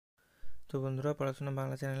তো বন্ধুরা, পড়াশোনা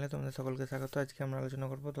বাংলা চ্যানেলে তোমাদের সকলকে স্বাগত। আজকে আমরা আলোচনা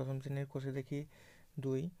করব দশম শ্রেণীর কোষে দেখি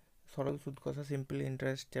 2 সরল সুদ কষা সিম্পল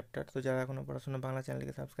ইন্টারেস্ট চ্যাপ্টার। তো যারা এখনও পড়াশোনা বাংলা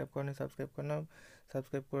চ্যানেলকে সাবস্ক্রাইব করেনি, সাবস্ক্রাইব করে নাও।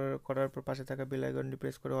 সাবস্ক্রাইব করার পর পাশে থাকা বেল আইকনটি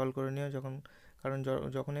প্রেস করে অল করে নিও, কারণ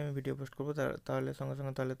যখনই আমি ভিডিও পোস্ট করবো তাহলে সঙ্গে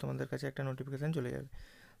সঙ্গে তোমাদের কাছে একটা নোটিফিকেশান চলে যাবে।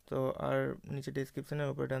 তো আর নিচে ডিসক্রিপশানের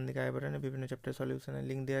উপরে ডান দিকে আই বাটনে বিভিন্ন চ্যাপ্টার সলিউশনের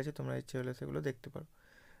লিঙ্ক দেওয়া আছে, তোমরা ইচ্ছে হলে সেগুলো দেখতে পারো।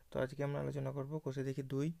 তো আজকে আমরা আলোচনা করব কোষে দেখি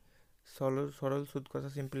 2 সরল সুদ কষা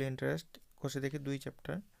সিম্পল ইন্টারেস্ট, কোষে দেখি 2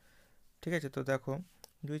 চ্যাপ্টার। ঠিক আছে, তো দেখো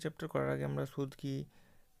 2 চ্যাপ্টার করার আগে আমরা সুদ কি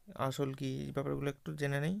আসল কি এই ব্যাপারগুলো একটু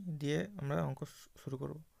জেনে নেই, দিয়ে আমরা অঙ্ক শুরু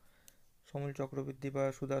করব। সমূল চক্রবৃদ্ধি বা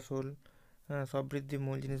সুদ আসল, সববৃদ্ধি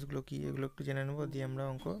মূল জিনিসগুলো কি, এগুলো একটু জেনে নেবো, দিয়ে আমরা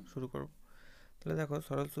অঙ্ক শুরু করব। তাহলে দেখো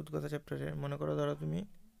সরল সুদ কষা চ্যাপ্টারে মনে করো, তুমি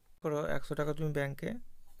 100 টাকা তুমি ব্যাংকে,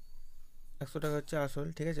 100 টাকা হচ্ছে আসল,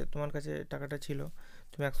 ঠিক আছে, তোমার কাছে টাকাটা ছিল,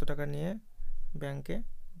 তুমি 100 টাকা নিয়ে ব্যাংকে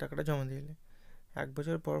টাকাটা জমা দিলে। 1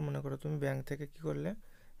 বছর পর মনে করো তুমি ব্যাংক থেকে কী করলে,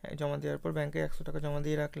 জমা দেওয়ার পর ব্যাংকে 100 টাকা জমা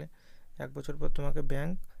দিয়ে রাখলে। 1 বছর পর তোমাকে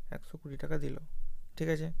ব্যাংক 120 টাকা দিল, ঠিক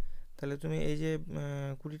আছে। তাহলে তুমি এই যে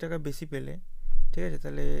 20 টাকা বেশি পেলে, ঠিক আছে,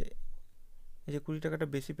 তাহলে এই যে 20 টাকাটা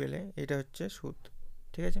বেশি পেলে এটা হচ্ছে সুদ,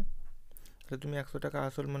 ঠিক আছে। তাহলে তুমি 100 টাকা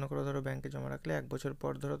আসল মনে করো ধরো ব্যাংকে জমা রাখলে, 1 বছর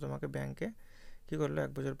পর ধরো তোমাকে ব্যাংকে কী করলো,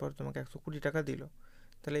 1 বছর পর তোমাকে 120 টাকা দিল।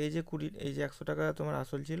 তাহলে এই যে 100 টাকা তোমার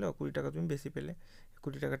আসল ছিল, 20 টাকা তুমি বেশি পেলে,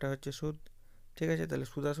 20 টাকাটা হচ্ছে সুদ, ঠিক আছে। তাহলে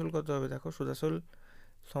সুদ আসল কত হবে, দেখো সুদ আসল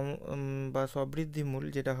বা সববৃদ্ধি মূল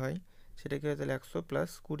যেটা হয় সেটা কী হয়, তাহলে 100 প্লাস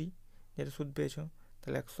 20 যেটা সুদ পেয়েছো,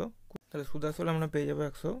 তাহলে 100। তাহলে সুদ আসল আমরা পেয়ে যাবো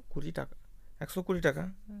 120 টাকা, 120 টাকা,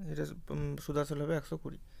 যেটা সুদ আসল হবে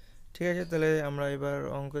 120, ঠিক আছে। তাহলে আমরা এবার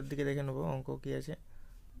অঙ্কের দিকে দেখে নেবো, অঙ্ক কী আছে,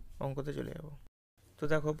 অঙ্কতে চলে যাব। তো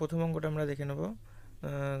দেখো প্রথম অঙ্কটা আমরা দেখে নেবো,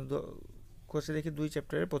 কোষে দেখি 2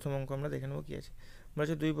 চ্যাপ্টারের প্রথম অঙ্ক আমরা দেখে নেবো কী আছে।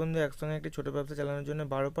 বলছে 2 বন্ধু একসঙ্গে একটি ছোটো ব্যবসা চালানোর জন্য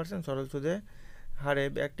 12% সরল সুদে হারে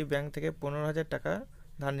একটি ব্যাংক থেকে 15,000 টাকা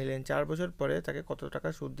ধার নিলেন। 4 বছর পরে তাকে কত টাকা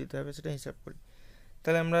সুদ দিতে হবে সেটা হিসাব করি।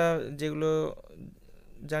 তাহলে আমরা যেগুলো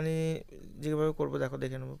জানি যেভাবে করবো দেখো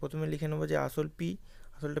দেখে নেবো। প্রথমে লিখে নেবো যে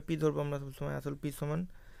আসলটা পি ধরবো আমরা সবসময়, আসল পি সমান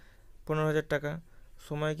 15,000 টাকা।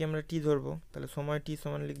 সময়কে আমরা টি ধরবো, তাহলে সময় টি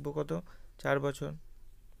সমান লিখবো কত, 4 বছর।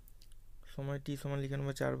 সময় টি সমান লিখে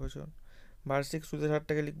নেবো 4 বছর। বার্ষিক সুদের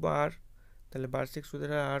হারটাকে লিখবো আর, তাহলে বার্ষিক সুদের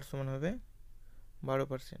হার আর সমান হবে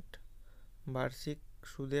 12%। বার্ষিক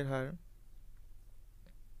সুদের হার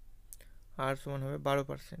আর সমান হবে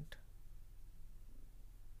 12%,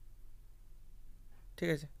 ঠিক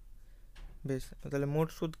আছে। বেশ, তাহলে মোট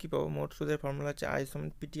সুদ কী পাবো, মোট সুদের ফর্মুলা হচ্ছে আই সমান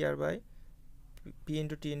PTR by P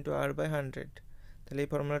into T into R by 100। তাহলে এই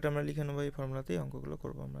ফর্মুলাটা আমরা লিখে নেবো, এই ফর্মুলাতেই অঙ্কগুলো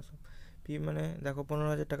করবো আমরা সব। পি মানে দেখো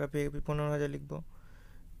 15,000 টাকা পেয়ে 15,000 লিখবো,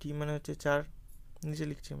 টি মানে হচ্ছে 4, নিচে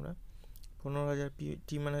লিখছি আমরা 15,000,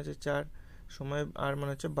 টি মানে হচ্ছে 4, সময় আর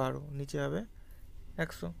মানে হচ্ছে 12, নিচে হবে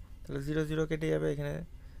 100। তাহলে 0 0 কেটে যাবে এখানে,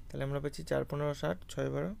 তাহলে আমরা পাচ্ছি 4 15 60, 6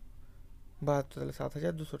 12 72, তাহলে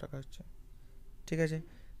 7,200 টাকা হচ্ছে, ঠিক আছে।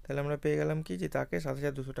 তাহলে আমরা পেয়ে গেলাম কি, যে তাকে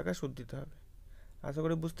 7,200 টাকা সুদ দিতে হবে। আশা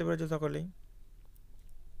করি বুঝতে পেরেছো সকলেই।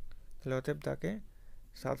 তাহলে অতএব তাকে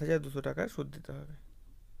 7,200 টাকা সুদ দিতে হবে,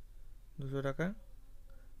 200 টাকা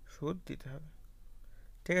সুদ দিতে হবে,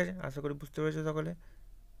 ঠিক আছে। আশা করি বুঝতে পেরেছো সকলে,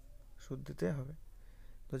 সুদ দিতে হবে।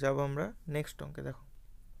 তো যাবো আমরা নেক্সট অঙ্কে। দেখো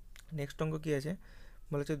নেক্সট অঙ্ক কী আছে,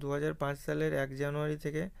 বলেছে 2005 সালের 1 জানুয়ারি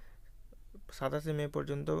থেকে 27 মে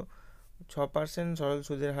পর্যন্ত 6% সরল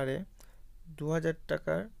সুদের হারে 2,000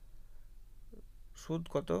 টাকার সুদ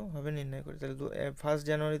কত হবে নির্ণয় করি। তাহলে 1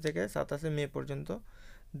 জানুয়ারি থেকে 27 মে পর্যন্ত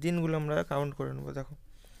দিনগুলো আমরা কাউন্ট করে নেবো। দেখো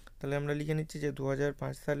তাহলে আমরা লিখে নিচ্ছি যে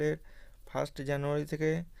 2005 সালের 1 জানুয়ারি থেকে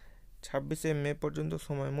 26 মে পর্যন্ত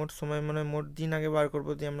সময়, মোট সময় মানে মোট দিন আগে বার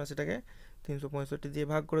করবো, দিয়ে আমরা সেটাকে 365 দিয়ে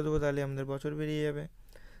ভাগ করে দেবো, তাহলে আমাদের বছর বেরিয়ে যাবে।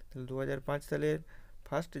 তাহলে 2005 সালের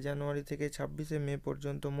 1 জানুয়ারি থেকে 26 মে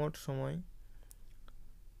পর্যন্ত মোট সময়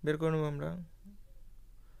বের করে নেবো আমরা,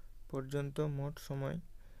 মোট সময়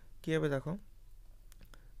কী হবে। দেখো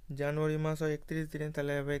জানুয়ারি মাস হয় 31 দিনে,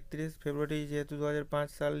 তাহলে হবে 31, ফেব্রুয়ারি যেহেতু 2005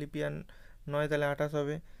 সাল লিপিয়ার নয়, তাহলে 28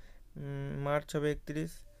 হবে, মার্চ হবে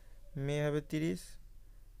 31, মে হবে 30,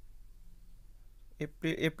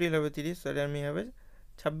 এপ্রিল হবে 30, সরি, আর মে হবে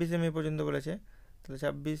 26 মে পর্যন্ত বলেছে। তাহলে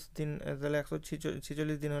 26 দিন, তাহলে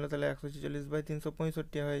 146 দিন হলো, তাহলে 146 বাই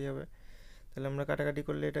 365 হয়ে যাবে। তাহলে আমরা কাটাকাটি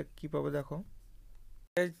করলে এটা কী পাবো, দেখো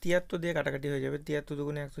 73 দিয়ে কাটাকাটি হয়ে যাবে, 73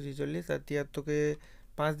 দুগুণে 146, আর 73কে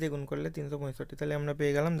 5 দিয়ে গুণ করলে 365। তাহলে আমরা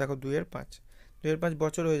পেয়ে গেলাম দেখো 2/5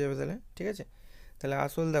 বছর হয়ে যাবে তাহলে, ঠিক আছে। তাহলে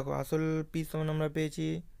আসল দেখো, আসল পিস সমান আমরা পেয়েছি,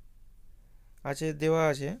 দেওয়া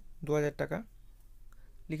আছে 2,000 টাকা,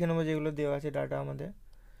 লিখে নেবো যেগুলো দেওয়া আছে ডাটা আমাদের।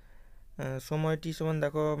 সময় টি সমান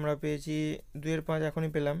দেখো আমরা পেয়েছি 2/5, এখনই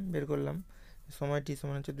পেলাম, বের করলাম, সময় টি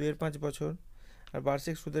সমান হচ্ছে 2/5 বছর, আর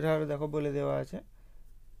বার্ষিক সুদের হার দেখো বলে দেওয়া আছে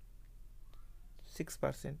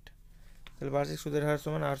 6%। তাহলে বার্ষিক সুদের হার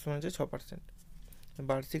সমান আর সমান হচ্ছে 6%।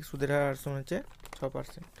 বার্ষিক সুদের হার আর সমান হচ্ছে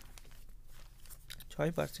 6%,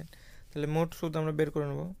 6%। তাহলে মোট সুদ আমরা বের করে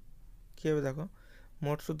নেবো। কী হবে দেখো,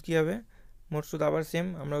 মোট সুদ কী হবে, মোট সুদ আবার সেম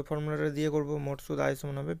আমরা ওই ফর্মুলাটা দিয়ে করবো। মোট সুদ আই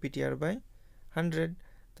সমান হবে পিটিআর বাই 100।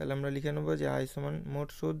 তাহলে আমরা লিখে নেবো যে আই সমান মোট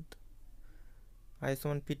সুদ, আই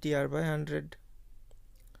সমান পিটিআর বাই 100,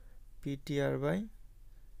 পিটিআর বাই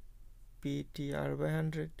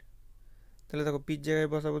 100। তাহলে দেখো পির জায়গায়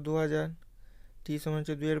বসাবো 2000, টি সমান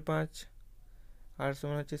হচ্ছে 2/5, আর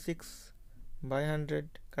সমান হচ্ছে 6/100।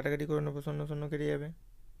 কাটাকাটি করে নেবো, 0 0 কেটে যাবে।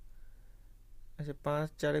 আচ্ছা 5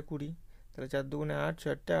 4 20, তাহলে 4 2 8,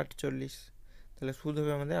 6 8 48। তাহলে সুদ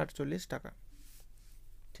হবে আমাদের 48 টাকা।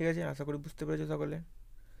 ঠিক আছে, আশা করি বুঝতে পেরেছো সকলে।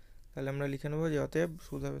 তাহলে আমরা লিখে নেবো যে অতএব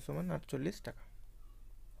সুদ হবে সমান 48 টাকা,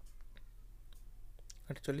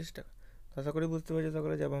 48 টাকা। তো আশা করি বুঝতে পেরেছো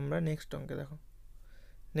সকলে। যাবো আমরা নেক্সট অঙ্কে। দেখো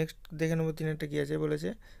নেক্সট দেখে নেবো 3-এরটা কী আছে। বলেছে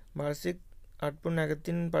বার্ষিক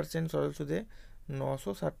 8.13% সরল সুদে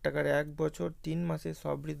 960 টাকার 1 বছর 3 মাসে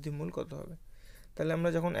সবৃদ্ধি মূল কত হবে। তাহলে আমরা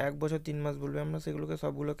যখন 1 বছর 3 মাস বলবে, আমরা সেগুলোকে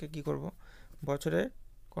সবগুলোকে কী করব, বছরে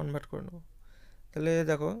কনভার্ট করে নেব। তাহলে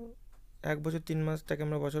দেখো 1 বছর 3 মাসটাকে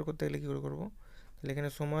আমরা বছর করতে গেলে কী করে করবো, তাহলে এখানে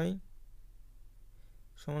সময়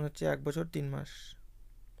সমান হচ্ছে 1 বছর 3 মাস।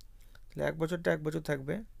 তাহলে 1 বছরটা 1 বছর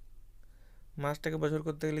থাকবে, মাসটাকে বছর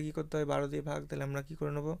করতে গেলে কী করতে হয়, 12 দিয়ে ভাগ। তাহলে আমরা কী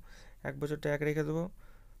করে নেবো, 1 বছরটা 1 রেখে দেবো,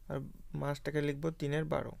 আর মাসটাকে লিখবো 3-এর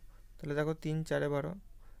 12। তাহলে দেখো 3 4 12,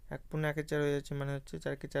 1 পূর্ণ 1-এর 4 হয়ে যাচ্ছে, মানে হচ্ছে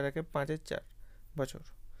 4 কে 4 1 5-এর 4 বছর।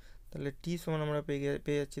 তাহলে টি সমান আমরা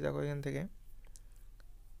পেয়ে যাচ্ছি। দেখো এখান থেকে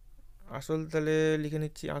আসল তাহলে লিখে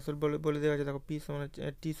নিচ্ছি, আসল বলে দেওয়া আছে। দেখো পি সমান হচ্ছে,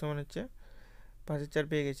 টি সমান হচ্ছে 5-এর 4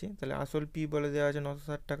 পেয়ে গেছি। তাহলে আসল পি বলে দেওয়া আছে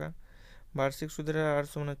 960 টাকা। বার্ষিক সুদের হার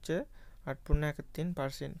সমান হচ্ছে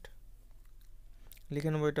 8.13%। লিখে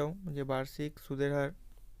নেবো এটাও, যে বার্ষিক সুদের হার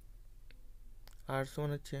আর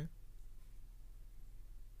সমান হচ্ছে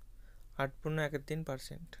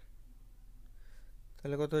 8.13%।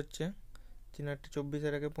 তাহলে কত হচ্ছে, 3 8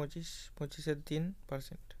 24, 25, 25-এর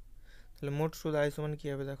 3%। তাহলে মোট সুদ আয় সমান কী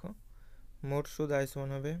হবে, দেখো মোট সুদ আয় সমান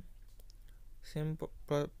হবে সেম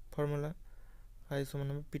ফর্মুলা, আয় সমান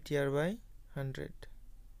হবে পিটিআর বাই 100।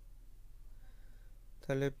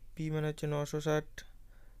 তাহলে পি মানে হচ্ছে 960,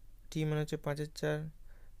 টি মানে হচ্ছে 5-এর 4,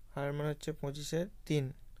 আর মানে হচ্ছে 25-এর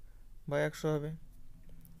 3/100 হবে।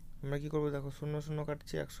 আমরা কী করবো, দেখো 0 0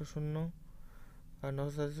 কাটছি, 100 0, আর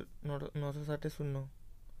 960-এ 0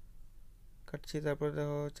 কাটছি। তারপরে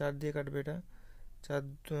দেখো 4 দিয়ে কাটবে, এটা 4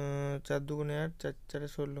 4 2 8, 4 4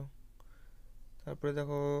 16। তারপরে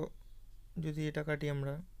দেখো যদি এটা কাটি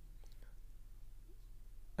আমরা,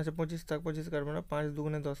 আচ্ছা 25 থাক, 25 কাটবো না, 5 2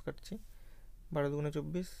 10 কাটছি, 12 2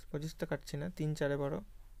 24, 25টা কাটছি না, 3 4 12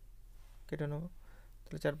 কেটে নেবো।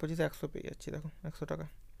 তাহলে 4 25 100 পেয়ে যাচ্ছি, দেখো 100 টাকা।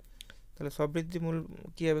 তাহলে সবৃদ্ধি মূল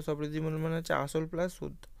কী হবে, সবৃদ্ধি মূল মানে হচ্ছে আসল প্লাস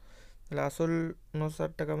সুদ। তাহলে আসল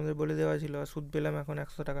 960 টাকা আমাদের বলে দেওয়া ছিল, আর সুদ পেলাম এখন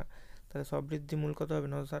 100 টাকা। তাহলে সবৃদ্ধি মূল কত হবে,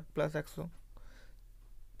 960 প্লাস 100,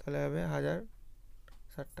 তাহলে হবে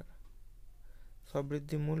 1060 টাকা।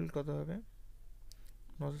 সবৃদ্ধি মূল কত হবে,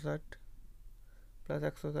 960 প্লাস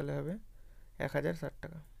 100, তাহলে হবে 1060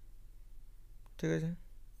 টাকা। ঠিক আছে,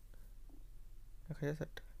 1060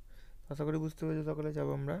 টাকা। আশা করি বুঝতে পেরেছো সকলে।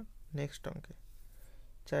 যাবো আমরা নেক্সট অঙ্কে।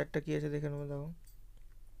 4টা কী আছে দেখে নেবো। দেখো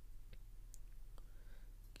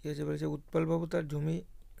কী আছে বলেছে, উৎপলবাবু তার জমি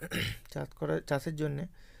চাষের জন্যে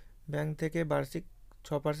ব্যাংক থেকে বার্ষিক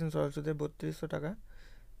 6% সরল সুদে 3200 টাকা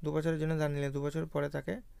 2 বছরের জন্য ধার নিলে 2 বছর পরে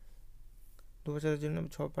তাকে 2 বছরের জন্য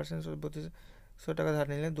 6% 3200 টাকা ধার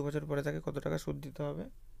নিলে 2 বছর পরে তাকে কত টাকা সুদ দিতে হবে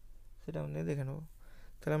সেটা আমাদের দেখে নেবো।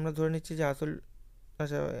 তাহলে আমরা ধরে নিচ্ছি যে আসল,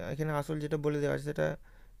 আচ্ছা এখানে আসল যেটা বলে দেওয়া আছে সেটা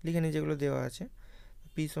লিখে নিই, যেগুলো দেওয়া আছে।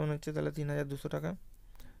 পি সমান হচ্ছে তাহলে 3200 টাকা,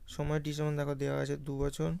 সময় টি সমান দেখো দেওয়া আছে 2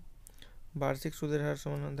 বছর, বার্ষিক সুদের হার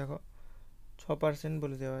সমান দেখো 6%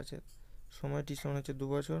 বলে দেওয়া আছে, সময় টি সমান হচ্ছে 2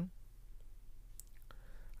 বছর,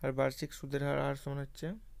 আর বার্ষিক সুদের হার সমান হচ্ছে,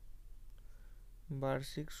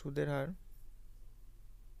 বার্ষিক সুদের হার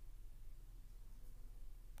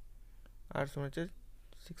সমান হচ্ছে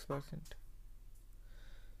 6%।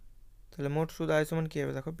 তাহলে মোট সুদ আয় সমান কী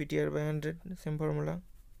হবে, দেখো পিটিআর বাই 100, সেম ফর্মুলা,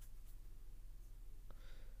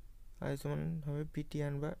 আয় সমান হবে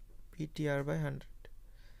পিটিআর বাই 100।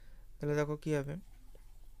 তাহলে দেখো কী হবে,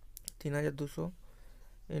 3200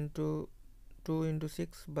 ইন্টু 2 ইন্টু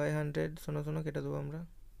 6/100, 0 0 কেটে দেবো আমরা।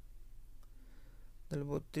 তাহলে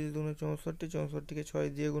 32 2 64, 64কে 6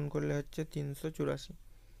 দিয়ে গুণ করলে হচ্ছে 384।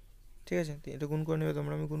 ঠিক আছে, এটা গুণ করে নেবে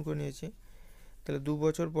তোমরা, আমি গুণ করে নিয়েছি। তাহলে 2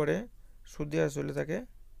 বছর পরে সুদে আসলে তাকে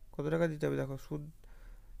কত টাকা দিতে হবে, দেখো সুদ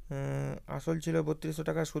আসল ছিল 3200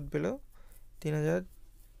 টাকা, সুদ পেল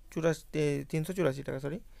 384 টাকা,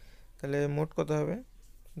 সরি। তাহলে মোট কত হবে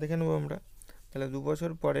দেখে নেবো আমরা। তাহলে 2 বছর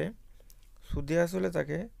পরে সুদে আসলে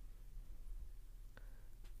তাকে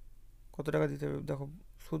কত টাকা দিতে হবে দেখো।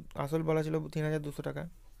 সুদ আসল বলা ছিল 3200 টাকা,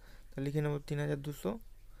 তাহলে লিখে নেবো 3200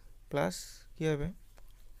 প্লাস কী হবে,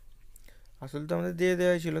 আসল তো আমাদের দিয়ে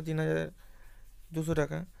দেওয়া ছিল 3200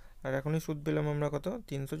 টাকা, আর এখনই সুদ পেলাম আমরা কত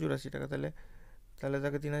 384 টাকা। তাহলে তাহলে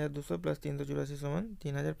তাকে 3200 প্লাস 384 সমান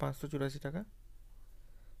 3584 টাকা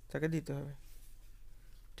তাকে দিতে হবে।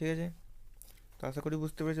 ঠিক আছে, তো আশা করি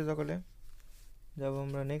বুঝতে পেরেছো সকলে। যাবো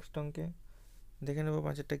আমরা নেক্সট অঙ্কে, দেখে নেবো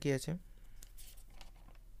 5-এরটা কী আছে।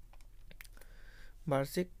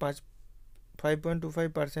 বার্ষিক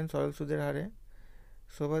 5.25% সরল সুদের হারে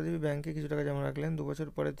শোভাদেবী ব্যাংকে কিছু টাকা জমা রাখলেন। 2 বছর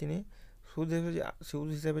পরে তিনি সুদ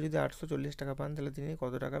হিসেবে যদি 840 টাকা পান, তাহলে তিনি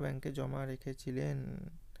কত টাকা ব্যাংকে জমা রেখেছিলেন।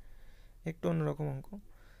 একটু অন্যরকম অঙ্ক।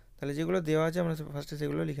 তাহলে যেগুলো দেওয়া আছে আমরা ফার্স্টে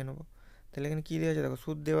সেগুলো লিখে নেবো। তাহলে এখানে কী দেওয়া আছে দেখো,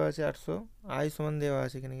 সুদ দেওয়া আছে 800, আয় সমান দেওয়া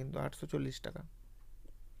আছে এখানে কিন্তু 840 টাকা,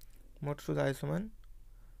 মোট সুদ আয় সমান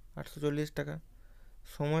 840 টাকা।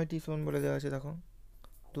 সময় টি সমান বলে দেওয়া আছে দেখো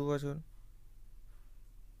 2 বছর,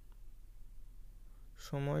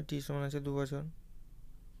 সময় টি সমান আছে 2 বছর।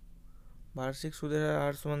 বার্ষিক সুদের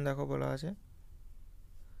হার সমান দেখো বলা আছে,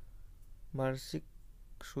 বার্ষিক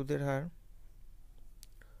সুদের হার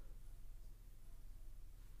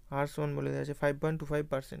সমান বলে দেওয়া আছে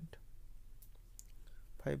 5.25%,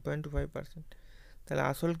 5.25%। তাহলে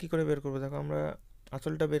আসল কী করে বের করবো দেখো, আমরা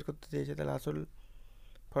আসলটা বের করতে চেয়েছি, তাহলে আসল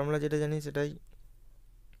ফর্মুলা যেটা জানি সেটা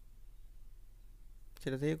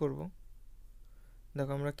থেকে করব।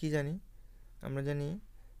 দেখো আমরা কি জানি, আমরা জানি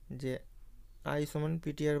যে আই সমান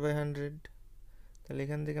পিটিআর বাই 100। তাহলে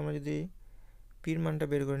এখান থেকে আমরা যদি পির মানটা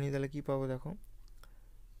বের করে নিই তাহলে কী পাবো দেখো,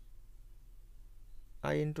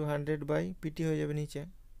 আই ইন্টু 100 বাই পিটি হয়ে যাবে নিচে,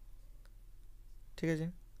 ঠিক আছে,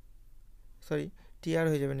 সরি টিআর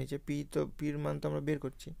হয়ে যাবে নিচে, পির মান তো আমরা বের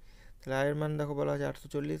করছি। তাহলে আয়ের মান দেখো বলা আছে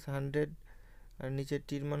 840, 100 আর নিচে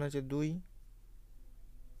টির মান হচ্ছে 2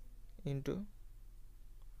 ইন্টু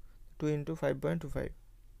 5.25।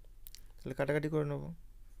 তাহলে কাটাকাটি করে নেবো,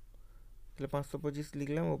 তাহলে 525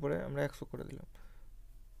 লিখলাম, ওপরে আমরা 100 করে দিলাম,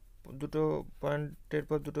 দুটো পয়েন্টের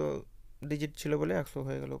পর দুটো ডিজিট ছিল বলে 100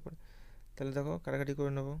 হয়ে গেল ওপরে। তাহলে দেখো কাটাকাটি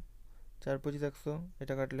করে নেবো, 4 25 100,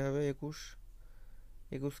 এটা কাটলে হবে 21,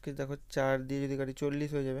 21কে দেখো 4 দিয়ে যদি কাটি 40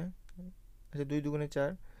 হয়ে যাবে, আচ্ছা 2 দুগুণে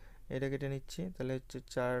 4, এটা কেটে নিচ্ছি, তাহলে হচ্ছে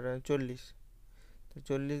 4 40, তো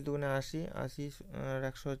 40 দুগুণে 80, 80 আর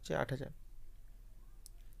 100 হচ্ছে 8000।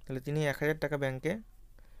 তাহলে তিনি 1000 টাকা ব্যাংকে,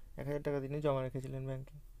 1000 টাকা তিনি জমা রেখেছিলেন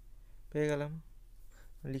ব্যাংকে, পেয়ে গেলাম।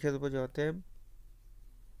 লিখে দেবো যে অতএব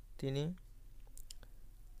তিনি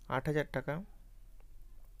 8000 টাকা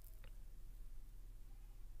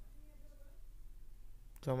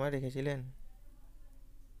জমা রেখেছিলেন।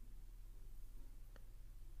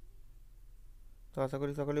 তো আশা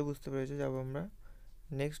করি সকলেই বুঝতে পেরেছে। যাবো আমরা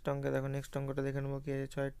নেক্সট অঙ্কে, দেখো নেক্সট অঙ্কটা দেখে নেবো কি আছে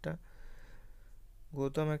 6-এরটা।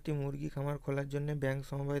 গৌতম একটি মুরগি খামার খোলার জন্য ব্যাংক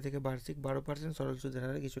সমবায় থেকে বার্ষিক 12% সরল সুদের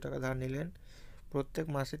হারে কিছু টাকা ধার নিলেন। প্রত্যেক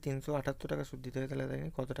মাসে 378 টাকা সুদ দিতে হয়, তাহলে তিনি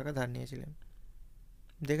কত টাকা ধার নিয়েছিলেন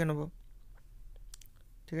দেখে নেবো।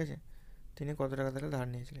 ঠিক আছে, তিনি কত টাকা তাহলে ধার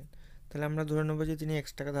নিয়েছিলেন। তাহলে আমরা ধরে নেবো যে তিনি X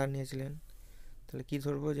টাকা ধার নিয়েছিলেন। তাহলে কি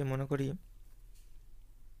ধরবো, যে মনে করি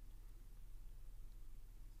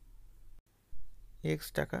X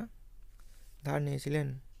টাকা ধার নিয়েছিলেন,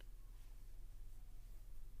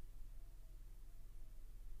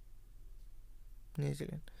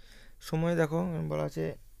 সময় দেখো বলা আছে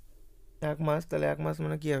 1 মাস, তাহলে 1 মাস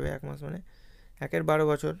মানে কী হবে, 1 মাস মানে 1-এর 12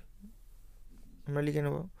 বছর আমরা লিখে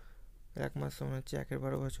নেব। 1 মাস সমান হচ্ছে 1-এর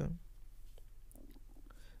 12 বছর।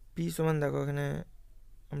 পি সমান দেখো এখানে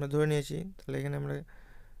আমরা ধরে নিয়েছি, তাহলে এখানে আমরা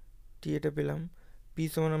টি এটা পেলাম, পি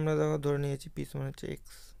সমান আমরা দেখো ধরে নিয়েছি পি সমান হচ্ছে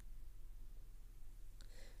এক্স,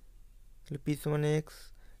 তাহলে পি সমান এক্স,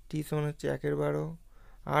 টি সমান হচ্ছে 1-এর 12,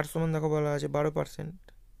 আর সমান দেখো বলা আছে 12%,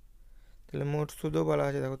 তাহলে মোট সুদও বলা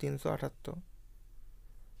আছে দেখো 378,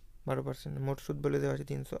 12% মোট সুদ বলে দেওয়া আছে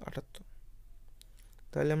 378।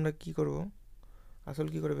 তাহলে আমরা কি করব, আসল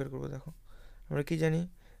কি করে বের করব দেখো, আমরা কি জানি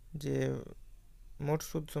যে মোট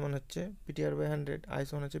সুদ সমান হচ্ছে পিটিআর বাই 100, আয়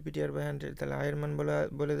সমান হচ্ছে পিটিআর বাই 100, তাহলে আয়ের মান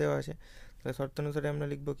বলে দেওয়া আছে, তাহলে শর্ত অনুসারে আমরা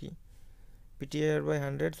লিখব কি পিটিআর বাই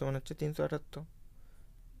 100 সমান হচ্ছে 378,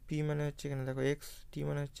 পি মানে হচ্ছে এখানে দেখো এক্স, টি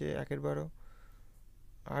মানে হচ্ছে 1-এর 12,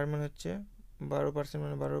 আর মানে হচ্ছে 12%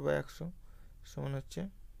 মানে 12/100 সমান হচ্ছে,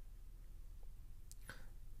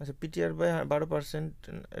 আচ্ছা পিটিআর বাই 12%,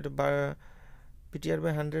 এটা পিটিআর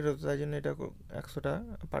বাই 100 হতো, তাই জন্য এটা 100টা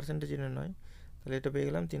পার্সেন্টেজের নয়, তাহলে এটা পেয়ে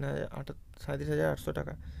গেলাম 37,800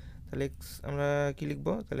 টাকা। তাহলে আমরা কি লিখব,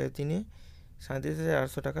 তাহলে তিনি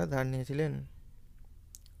 37,800 টাকা ধার নিয়েছিলেন।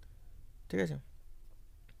 ঠিক আছে।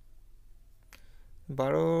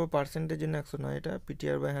 12% জন্য 100 নয়, এটা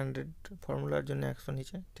PTR/100 ফর্মুলার জন্য 100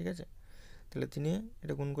 নিচে, ঠিক আছে। তাহলে তিনি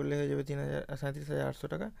এটা গুণ করলে হয়ে যাবে 37,800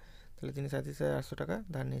 টাকা। তাহলে তিনি 37,800 টাকা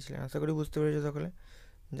ধার নিয়েছিলেন। আশা করি বুঝতে পেরেছো সকলে।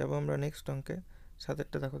 যাবো আমরা নেক্সট অঙ্কে,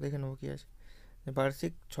 7-এরটা দেখো, দেখে নেবো কী আছে।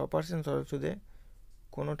 বার্ষিক 6% সরল সুদে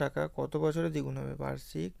কোনো টাকা কত বছরে দ্বিগুণ হবে?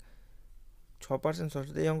 বার্ষিক 6% সরল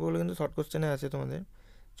সুদে, এই অঙ্কগুলো কিন্তু শর্ট কোশ্চেনে আছে তোমাদের।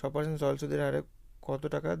 6% সরল সুদের হারে কত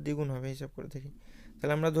টাকা দ্বিগুণ হবে হিসাব করে দেখি।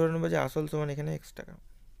 তাহলে আমরা ধরে নেবো যে আসল সমান এখানে x টাকা,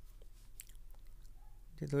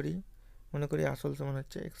 যে ধরি মনে করি আসল সমান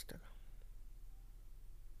হচ্ছে x টাকা,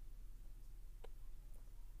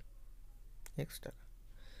 x টাকা।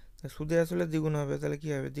 সুদে আসলে দ্বিগুণ হবে, তাহলে কি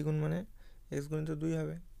হবে? দ্বিগুণ মানে x গুণিত 2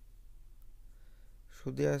 হবে।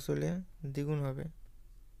 সুদে আসলে দ্বিগুণ হবে,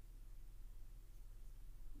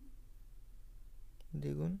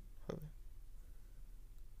 দ্বিগুণ হবে,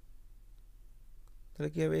 তাহলে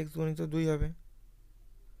কি হবে? x গুণিত 2 হবে,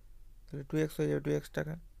 তাহলে 2x হয়ে যাবে, 2x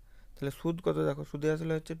টাকা। তাহলে সুদ কত দেখো, সুদে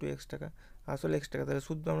আসলে হচ্ছে 2x টাকা, আসল x টাকা। তাহলে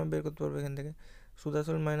সুদ আমরা বের করতে পারবো এখান থেকে, সুদ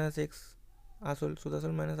আসল মাইনাস x আসল, সুদ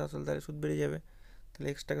আসল মাইনাস আসল, তাহলে সুদ বেড়ে যাবে। তাহলে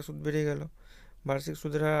x টাকা সুদ বেড়ে গেল। বার্ষিক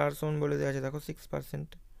সুদের হার আর সমান বলে দেওয়া আছে দেখো 6%।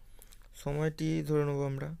 সময়টি ধরে নেবো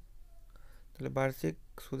আমরা, তাহলে বার্ষিক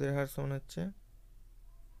সুদের হার সমান হচ্ছে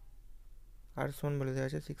আর সমান বলে দেওয়া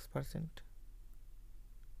আছে 6%,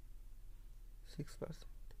 6%।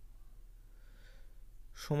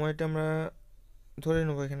 সময়টা আমরা ধরে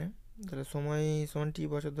নেবো এখানে, তাহলে সময় সমান টি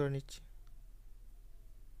বছর ধরে নিচ্ছি,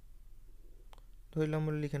 ধরলাম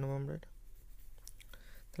বলে লিখে নেবো আমরা এটা।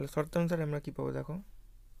 তাহলে শর্ত অনুসারে আমরা কী পাবো দেখো,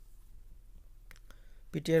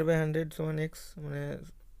 PTR/100 সমান x, মানে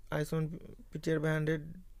i সমান PTR/100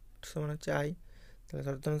 সমান হচ্ছে i। তাহলে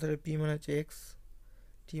শর্ত অনুসারে p মানে হচ্ছে x,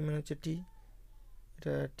 t মানে হচ্ছে t,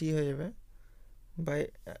 এটা t হয়ে যাবে, বাই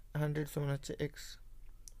 100 সমান হচ্ছে x।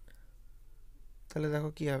 তাহলে দেখো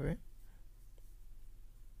কি হবে,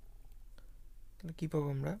 তাহলে কী পাবো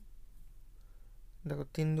আমরা দেখো,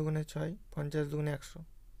 3 দুগুণে 6, 50 দুগুণে 100,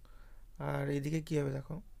 আর এইদিকে কী হবে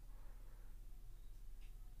দেখো,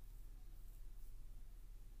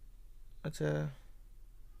 আচ্ছা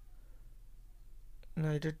না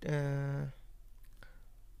এটা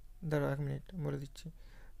দাঁড়াও 1 মিনিট বলে দিচ্ছি।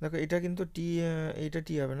 দেখো এটা কিন্তু টি, এইটা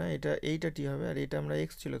টি হবে না, এইটা টি হবে, আর এটা আমরা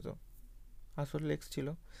এক্স ছিল, তো আসলে এক্স ছিল,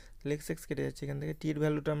 তাহলে এক্স এক্স কেটে যাচ্ছে। এখান থেকে টির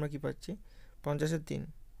ভ্যালুটা আমরা কি পাচ্ছি, 50/3,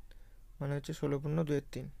 মানে হচ্ছে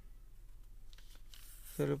 16.2/3,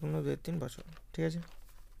 16.2/3 বছর, ঠিক আছে।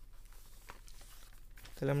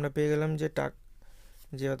 তাহলে আমরা পেয়ে গেলাম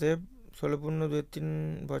যে অতএব 16.2/3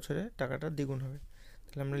 বছরে টাকাটা দ্বিগুণ হবে।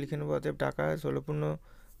 তাহলে আমরা লিখে নেবো অতএব টাকা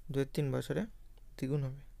 16.2/3 বছরে দ্বিগুণ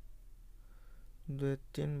হবে,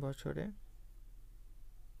 2/3 বছরে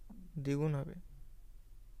দ্বিগুণ হবে,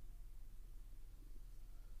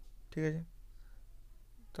 ঠিক আছে।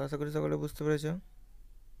 তো আশা করি সকলে বুঝতে পেরেছ।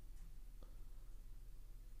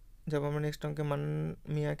 যাব আমরা নেক্সট অঙ্কে।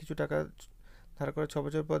 মিয়া কিছু টাকা ধার করে 6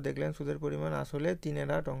 বছর পর দেখলেন সুদের পরিমাণ আসলে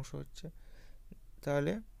 3/8 অংশ হচ্ছে,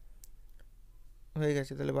 তাহলে হয়ে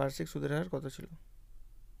গেছে। তাহলে বার্ষিক সুদের হার কত ছিল?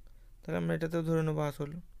 তাহলে আমরা এটাতেও ধরে নেবো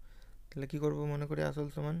আসল। তাহলে কি করব, মনে করি আসল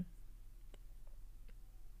সমান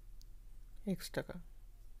x টাকা,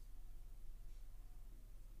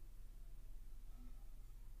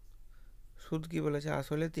 সুদ কি বলেছে,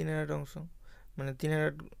 আসলে 3/8 অংশ, মানে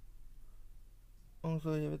 3/8 অংশ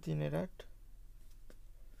হয়ে যাবে 3/8,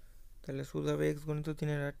 তাহলে সুদ হবে x গুণিত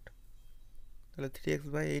 3/8, তাহলে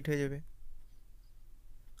 3x/8 হয়ে যাবে,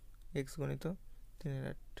 x গুণিত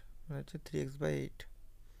 3/8 মানে হচ্ছে 3x/8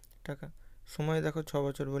 টাকা। সময় দেখো 6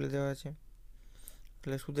 বছর বলে দেওয়া আছে,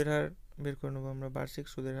 তাহলে সুদের হার বের করে নেবো আমরা, বার্ষিক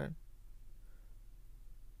সুদের হার,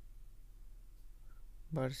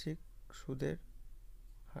 বার্ষিক সুদের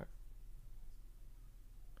হার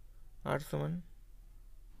আর সমান,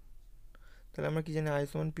 তাহলে আমরা কি জানি i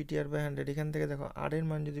সমান PTR/100। এখান থেকে দেখো আর এর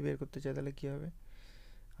মান যদি বের করতে চাই তাহলে কি হবে,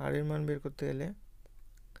 আর এর মান বের করতে গেলে,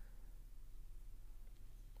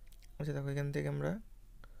 আচ্ছা দেখো এখান থেকে আমরা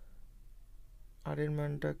আর এর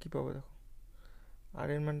মানটা কি পাবো দেখো, আর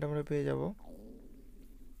এর মানটা আমরা পেয়ে যাব,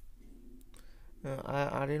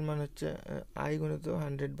 আর এর মান হচ্ছে i গুণিত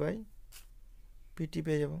 100/PT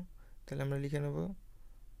পেয়ে যাব। তাহলে আমরা লিখে নেব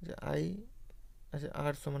যে i, আচ্ছা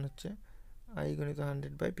আর সমান হচ্ছে i গুণিত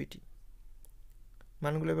 100/PT,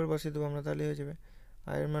 মানগুলো এবার বসিয়ে দেবো আমরা, তাহলে হয়ে যাবে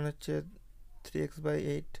i এর মান হচ্ছে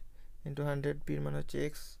 3x/8 ইন্টু 100, পির মান হচ্ছে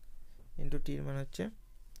x ইন্টু টির মান হচ্ছে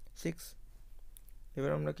 6।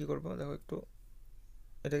 এবার আমরা কি করব দেখো, একটু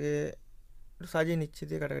এটাকে একটু সাজিয়ে নিচ্ছি,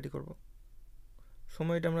 দিয়ে কাটাকাটি করব।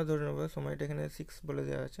 সময়টা আমরা ধরে নেবো, সময়টা এখানে 6 বলে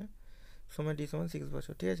দেওয়া আছে, সময়টি সমান 6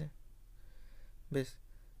 বছর, ঠিক আছে। বেশ,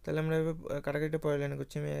 তাহলে আমরা এবার কাটাকাটিটা পরের লাইনে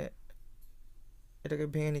করছি। আমি এটাকে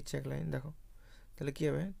ভেঙে নিচ্ছে এক লাইন, দেখো তাহলে কী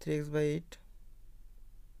হবে 3x/8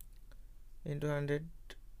 ইন্টু 100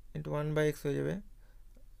 ইন্টু 1/x হয়ে যাবে।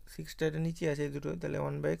 6টা এটা নিচে আছে এই দুটো, তাহলে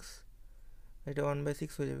 1/x, এটা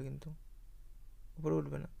 1/6 হয়ে যাবে, কিন্তু উপরে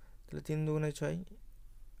উঠবে না। তাহলে 3 দুগুণে 6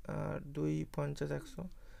 আর 2 50 100,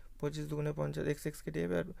 25 দুগুণে 50, x কেটে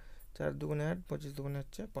যাবে, আর 4 দুগুণে 8, 25 দুগুণে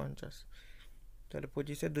হচ্ছে 50। তাহলে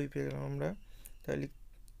 25-এর 2 পেয়ে গেলাম আমরা। তাহলে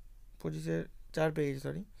 25-এর 4 পেয়ে গেছি,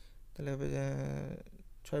 সরি। তাহলে হবে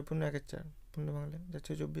 6 পূর্ণ 1-এর 4, পূর্ণ বাংলা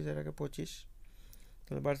যাচ্ছে 24 আর 1-এ 25।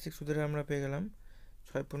 তাহলে বার্ষিক সুদের হার আমরা পেয়ে গেলাম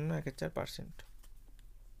 6 পূর্ণ 1-এর 4%।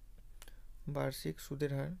 বার্ষিক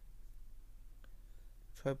সুদের হার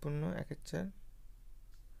 6 পূর্ণ 1-এর 4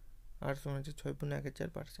 আর সমান হচ্ছে 6 পূর্ণ 1-এর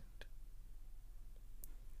 4%।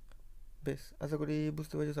 বেশ, আশা করি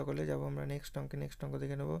বুঝতে পারছি সকলে। যাবো আমরা নেক্সট অঙ্ক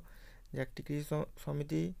দেখে নেবো যে একটি কৃষি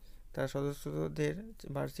সমিতি তার সদস্যদের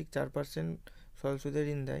বার্ষিক 4% সরল সুদে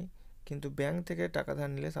ঋণ দেয়, কিন্তু ব্যাংক থেকে টাকা ধার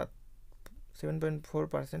নিলে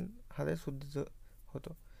 7.4% হারে সুদ দিতে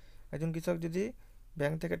হতো। একজন কৃষক যদি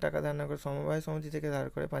ব্যাংক থেকে টাকা ধার না করে সমবায় সমিতি থেকে ধার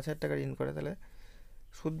করে 5,000 টাকা ঋণ করে, তাহলে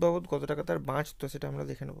সুদ বাবদ কত টাকা তার বাঁচতো সেটা আমরা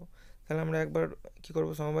দেখে নেবো। তাহলে আমরা একবার কী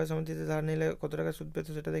করবো, সমবায় সমিতিতে ধার নিলে কত টাকা সুদ পেতো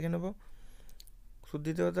সেটা দেখে নেবো, সুদ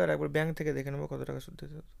দিতে হতো, আর একবার ব্যাংক থেকে দেখে নেবো কত টাকা সুদ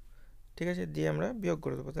দিতে হতো। ঠিক আছে, দিয়ে আমরা বিয়োগ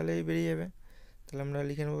করে দেবো, তাহলে এই বেরিয়ে যাবে। তাহলে আমরা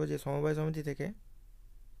লিখে নেবো যে সমবায় সমিতি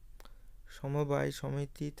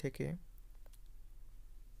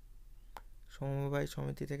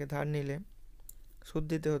থেকে ধার নিলে সুদ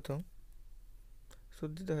দিতে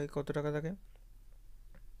হয় কত টাকা, থাকে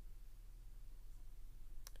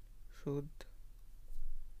সুদ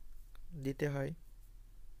দিতে হয়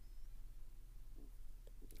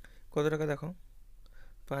কত টাকা, দেখো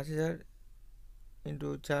 5,000 ইন্টু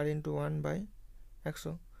 4 ইন্টু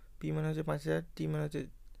 1/100। পি মানে হচ্ছে 5,000, টি মানে হচ্ছে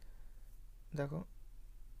দেখো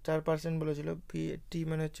 4% বলেছিল, টি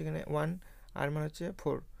মানে হচ্ছে এখানে 1, আর মানে হচ্ছে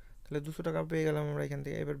 4। তাহলে 200 টাকা পেয়ে গেলাম আমরা এখান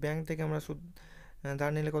থেকে। এবার ব্যাংক থেকে আমরা সুদ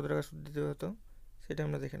ধার নিলে কত টাকা সুদ দিতে হতো সেটা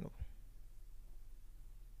আমরা দেখে নেব।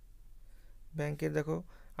 ব্যাংকের দেখো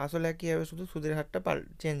আসলে একই হবে, শুধু সুদের হারটা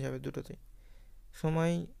চেঞ্জ হবে দুটোতেই,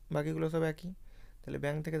 সময় বাকিগুলো সব একই। তাহলে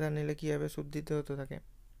ব্যাংক থেকে ধার নিলে কী হবে, সুদ দিতে হতো, তাকে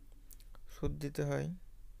সুদ দিতে হয়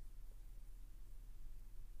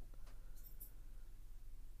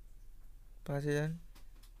 5,000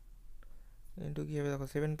 ইন্টু কী হবে, দেখো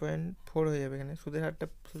 7.4 হয়ে যাবে। এখানে সুদের হারটা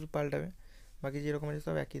শুধু পাল্টাবে, বাকি যেরকম আছে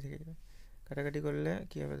সব একই থেকে যাবে। কাটাকাটি করলে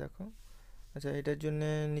কী হবে দেখো, আচ্ছা এটার জন্য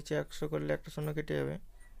নিচে 100 করলে একটা শূন্য কেটে যাবে,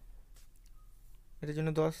 এটার জন্য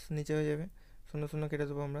 10 নিচে হয়ে যাবে, 0 কেটে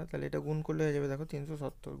দেবো আমরা। তাহলে এটা গুণ করলে হয়ে যাবে দেখো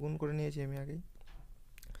 370, গুণ করে নিয়েছি আমি আগেই।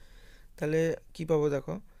 তাহলে কী পাবো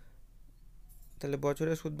দেখো, তাহলে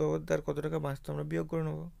বছরের সুদ বাবদ তার কত টাকা বাঁচতো আমরা বিয়োগ করে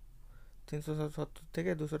নেবো। 370 থেকে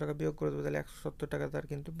 200 টাকা বিয়োগ করে দেবো, তাহলে 170 টাকা তার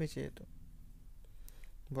কিন্তু বেঁচে যেত।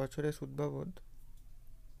 বছরের সুদ বাবদ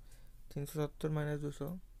 370 মাইনাস 200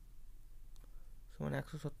 সমান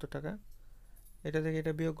 170 টাকা। এটা থেকে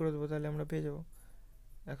এটা বিয়োগ করে দেবো, তাহলে আমরা পেয়ে যাবো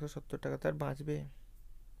 170 টাকা তার বাঁচবে।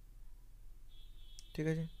 ঠিক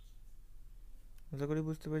আছে, আশা করি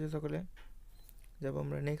বুঝতে পেরেছো সকলে। যাবো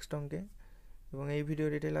আমরা নেক্সট অঙ্কে, এবং এই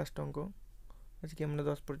ভিডিওর এটাই লাস্ট অঙ্ক। আজকে আমরা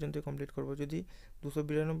 10 পর্যন্ত কমপ্লিট করবো। যদি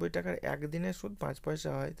 292 টাকার একদিনের সুদ 5 পয়সা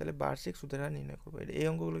হয়, তাহলে বার্ষিক সুদের হার নির্ণয় করবো। এই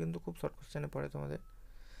অঙ্কগুলো কিন্তু খুব শর্ট কোশ্চেনে পড়ে তোমাদের,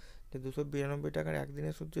 যে 292 টাকার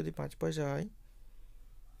একদিনের সুদ যদি 5 পয়সা হয়,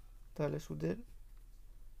 তাহলে সুদের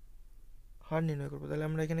হার নির্ণয় করবো। তাহলে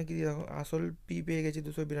আমরা এখানে কি দেখো, আসল পি পেয়ে গেছি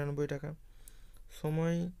 292 টাকা,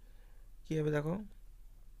 সময় কী হবে দেখো,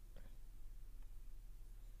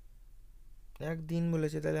 একদিন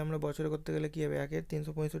বলেছে, তাহলে আমরা বছরে করতে গেলে কী হবে, 1-এর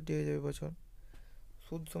 365 হয়ে যাবে বছর।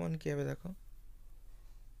 সুদ সমান কী হবে দেখো,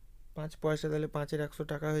 5 পয়সা, তাহলে 5-এর 100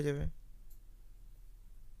 টাকা হয়ে যাবে।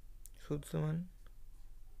 সুদ সমান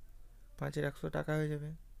 5-এর 100 টাকা হয়ে যাবে।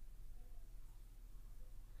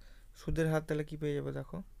 সুদের হার তাহলে কী পেয়ে যাবো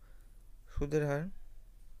দেখো, সুদের হার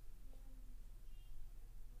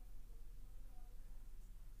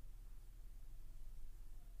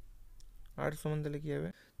আর সমান তাহলে কী হবে,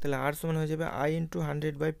 তাহলে আর সমান হয়ে যাবে আই ইন্টু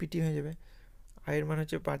 100/পিটি হয়ে যাবে। আয়ের মান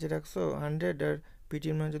হচ্ছে 5-এর 100 100, আর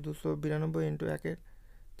পিটির মান হচ্ছে 292 ইন্টু 1-এর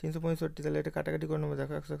 365। তাহলে এটা কাটাকাটি করে নেবো,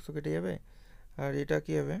 দেখো 100 কেটে যাবে, আর এটা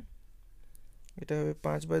কী হবে, এটা হবে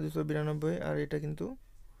 5/292, আর এটা কিন্তু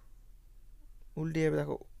উল্টে যাবে,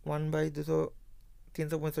 দেখো 1/200,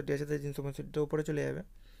 365 আছে, তাই 365টা উপরে চলে যাবে।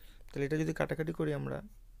 তাহলে এটা যদি কাটাকাটি করি আমরা,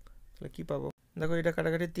 তাহলে কী পাবো দেখো, এটা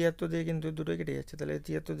কাটাকাটি 73 দিয়ে কিন্তু দুটোই কেটে যাচ্ছে, তাহলে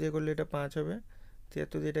 73 দিয়ে করলে এটা 5 হবে,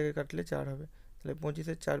 73 দিয়ে এটাকে কাটলে 4 হবে, তাহলে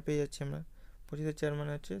 25-এর 4 পেয়ে যাচ্ছি আমরা। 25-এর 4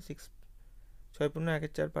 মানে হচ্ছে 6 পূর্ণ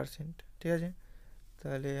 1-এর 4%। ঠিক আছে,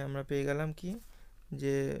 তাহলে আমরা পেয়ে গেলাম কি,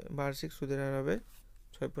 যে বার্ষিক সুদের হার হবে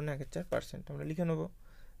 6 পূর্ণ 1-এর 4%। আমরা লিখে নেবো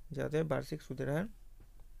যাতে বার্ষিক সুদের হার,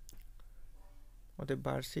 অতএব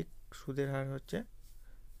বার্ষিক সুদের হার হচ্ছে,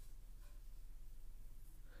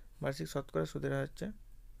 বার্ষিক শতকরা সুদের হার হচ্ছে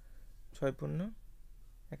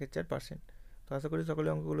 6.14%। তো আশা করি সকলে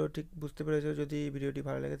অঙ্কগুলো ঠিক বুঝতে পেরেছো। যদি ভিডিওটি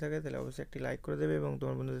ভালো লেগে থাকে তাহলে অবশ্যই একটি লাইক করে দেবে এবং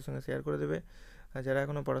তোমার বন্ধুদের সঙ্গে শেয়ার করে দেবে। আর যারা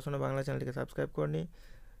এখনও পড়াশোনা বাংলা চ্যানেলটিকে সাবস্ক্রাইব করনি,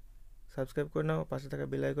 সাবস্ক্রাইব করে নাও, পাশে থাকা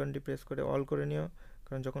বেল আইকনটি প্রেস করে অল করে নিও,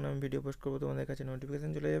 কারণ যখন আমি ভিডিও পোস্ট করবো তোমাদের কাছে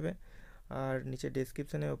নোটিফিকেশান চলে যাবে। আর নিচে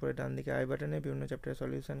ডেসক্রিপশানে ওপরে ডান দিকে আই বাটনে বিভিন্ন চ্যাপ্টারের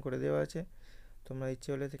সলিউশন করে দেওয়া আছে, তোমরা ইচ্ছে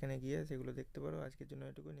হলে সেখানে গিয়ে সেগুলো দেখতে পারো। আজকের জন্য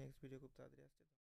এটুকু, নেক্সট ভিডিও খুব তাড়াতাড়ি আসছে।